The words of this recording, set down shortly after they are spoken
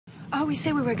Oh, we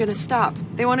said we were gonna stop.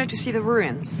 They wanted to see the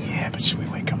ruins. Yeah, but should we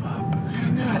wake them up? I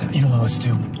don't know. You know what, let's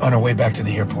do? On our way back to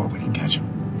the airport, we can catch them.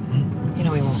 You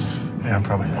know we won't. Yeah,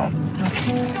 probably not.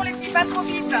 Okay.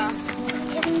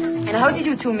 And how did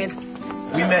you two meet?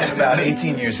 We met about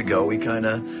 18 years ago. We kind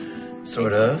of,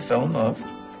 sort of fell in love.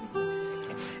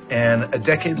 And a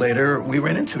decade later, we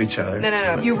ran into each other.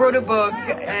 No. You wrote a book,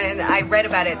 and I read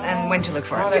about it and went to look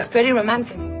for it. Oh, that's pretty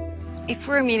romantic. If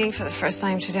we were meeting for the first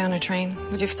time today on a train,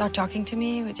 would you start talking to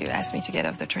me? Would you ask me to get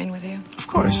off the train with you? Of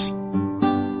course.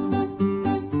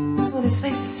 Well, this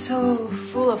place is so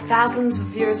full of thousands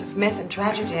of years of myth and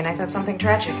tragedy, and I thought something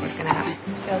tragic was gonna happen.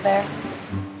 Still there.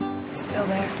 Still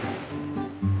there.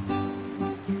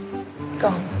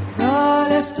 Gone. You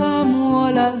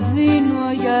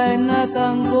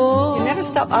never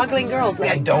stop ogling girls,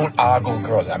 I don't ogle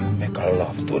girls. I make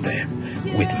love to them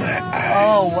with my eyes.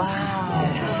 Oh,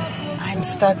 wow. I'm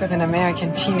stuck with an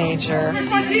American teenager.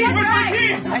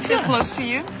 I feel close to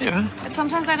you. Yeah. But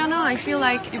sometimes I don't know. I feel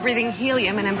like you're breathing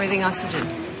helium and I'm breathing oxygen.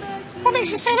 What makes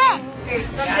you say that?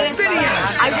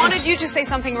 I wanted you to say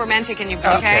something romantic and you,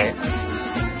 okay?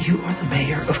 You are the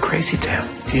mayor of Crazy Town.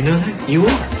 Do you know that? You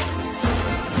are.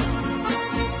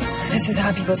 This is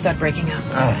how people start breaking up.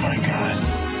 Oh, my God.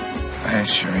 I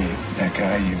assure you, that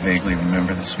guy you vaguely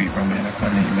remember, the sweet romantic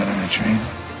one that you met on a train,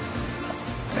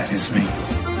 that is me.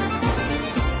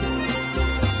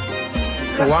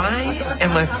 Why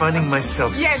am I finding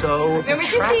myself so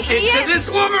attracted to this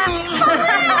woman?